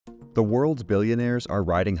The world's billionaires are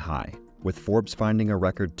riding high, with Forbes finding a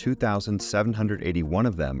record 2,781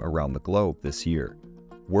 of them around the globe this year,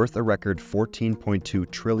 worth a record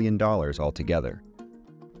 $14.2 trillion altogether.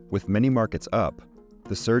 With many markets up,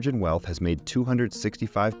 the surge in wealth has made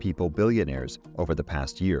 265 people billionaires over the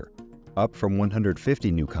past year, up from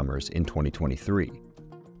 150 newcomers in 2023.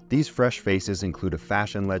 These fresh faces include a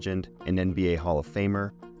fashion legend, an NBA Hall of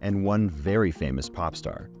Famer, and one very famous pop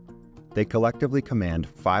star. They collectively command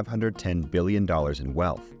 $510 billion in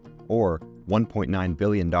wealth, or $1.9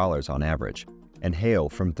 billion on average, and hail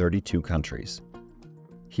from 32 countries.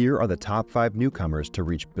 Here are the top 5 newcomers to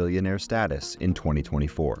reach billionaire status in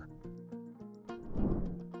 2024.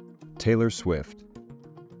 Taylor Swift.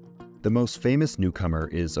 The most famous newcomer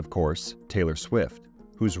is, of course, Taylor Swift,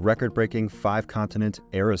 whose record-breaking 5-continent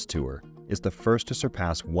Eras Tour is the first to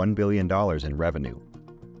surpass $1 billion in revenue.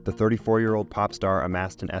 The 34-year-old pop star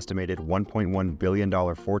amassed an estimated $1.1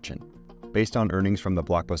 billion fortune, based on earnings from the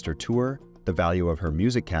blockbuster tour, the value of her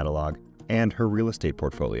music catalog, and her real estate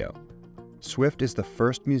portfolio. Swift is the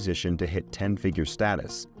first musician to hit 10-figure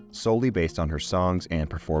status, solely based on her songs and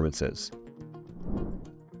performances.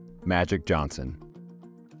 Magic Johnson.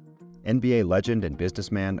 NBA legend and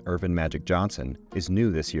businessman Earvin Magic Johnson is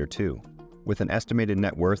new this year too, with an estimated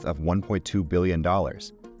net worth of $1.2 billion,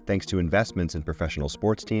 thanks to investments in professional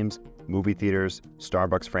sports teams, movie theaters,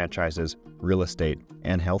 Starbucks franchises, real estate,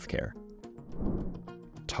 and healthcare.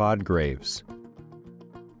 Todd Graves.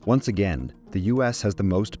 Once again, the U.S. has the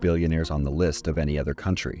most billionaires on the list of any other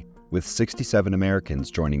country, with 67 Americans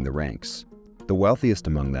joining the ranks. The wealthiest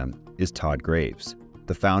among them is Todd Graves,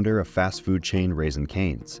 the founder of fast food chain Raising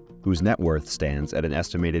Cane's, whose net worth stands at an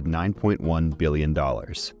estimated $9.1 billion.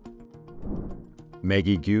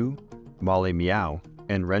 Maggie Gu, Miao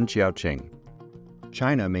and Ren Xiaoqing.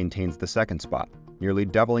 China maintains the second spot, nearly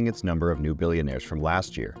doubling its number of new billionaires from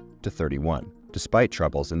last year to 31, despite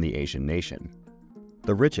troubles in the Asian nation.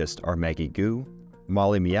 The richest are Maggie Gu,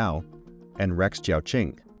 Miao, and Ren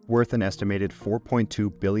Xiaoqing, worth an estimated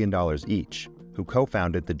 $4.2 billion each, who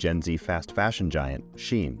co-founded the Gen Z fast fashion giant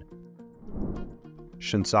Shein.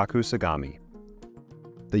 Shinsaku Sagami.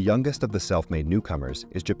 The youngest of the self-made newcomers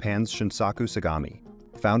is Japan's Shinsaku Sagami,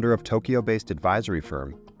 founder of Tokyo-based advisory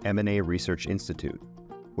firm M&A Research Institute,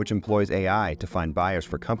 which employs AI to find buyers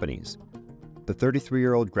for companies. The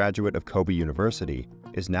 33-year-old graduate of Kobe University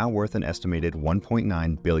is now worth an estimated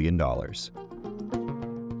 $1.9 billion.